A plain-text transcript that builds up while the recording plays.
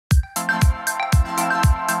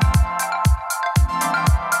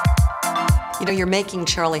You know, you're making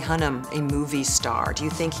Charlie Hunnam a movie star. Do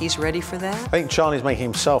you think he's ready for that? I think Charlie's making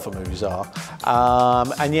himself a movie star.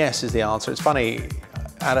 And yes is the answer. It's funny,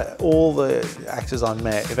 out of all the actors I've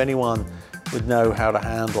met, if anyone would know how to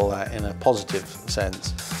handle that in a positive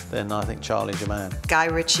sense, then I think Charlie's your man. Guy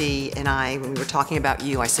Ritchie and I, when we were talking about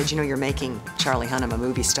you, I said, you know, you're making Charlie Hunnam a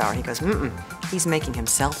movie star. And he goes, he's making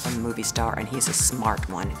himself a movie star, and he's a smart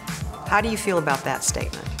one. How do you feel about that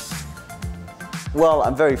statement? Well,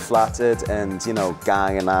 I'm very flattered, and you know,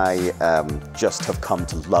 Guy and I just have come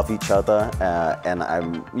to love each other, and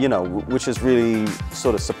I'm, you know, which is really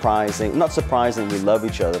sort of surprising. Not surprising, we love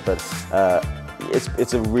each other, but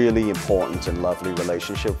it's a really important and lovely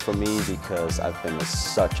relationship for me because I've been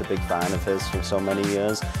such a big fan of his for so many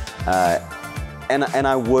years. And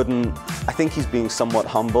I think he's being somewhat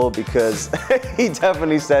humble because he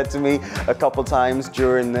definitely said to me a couple times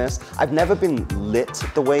during this, I've never been lit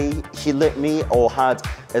the way he lit me or had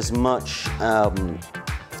as much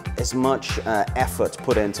effort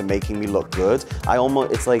put into making me look good.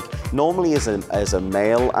 It's like, normally as a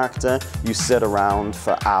male actor, you sit around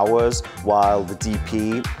for hours while the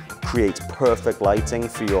DP creates perfect lighting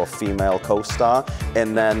for your female co-star,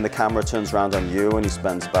 and then the camera turns around on you and he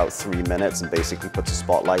spends about 3 minutes and basically puts a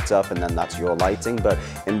spotlight up, and then that's your lighting. But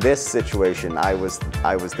in this situation, I was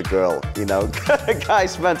the girl, you know. Guy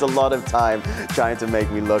spent a lot of time trying to make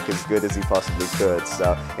me look as good as he possibly could.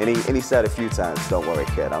 So, and he said a few times, "Don't worry,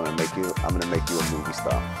 kid, I'm gonna make you a movie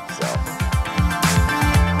star." So.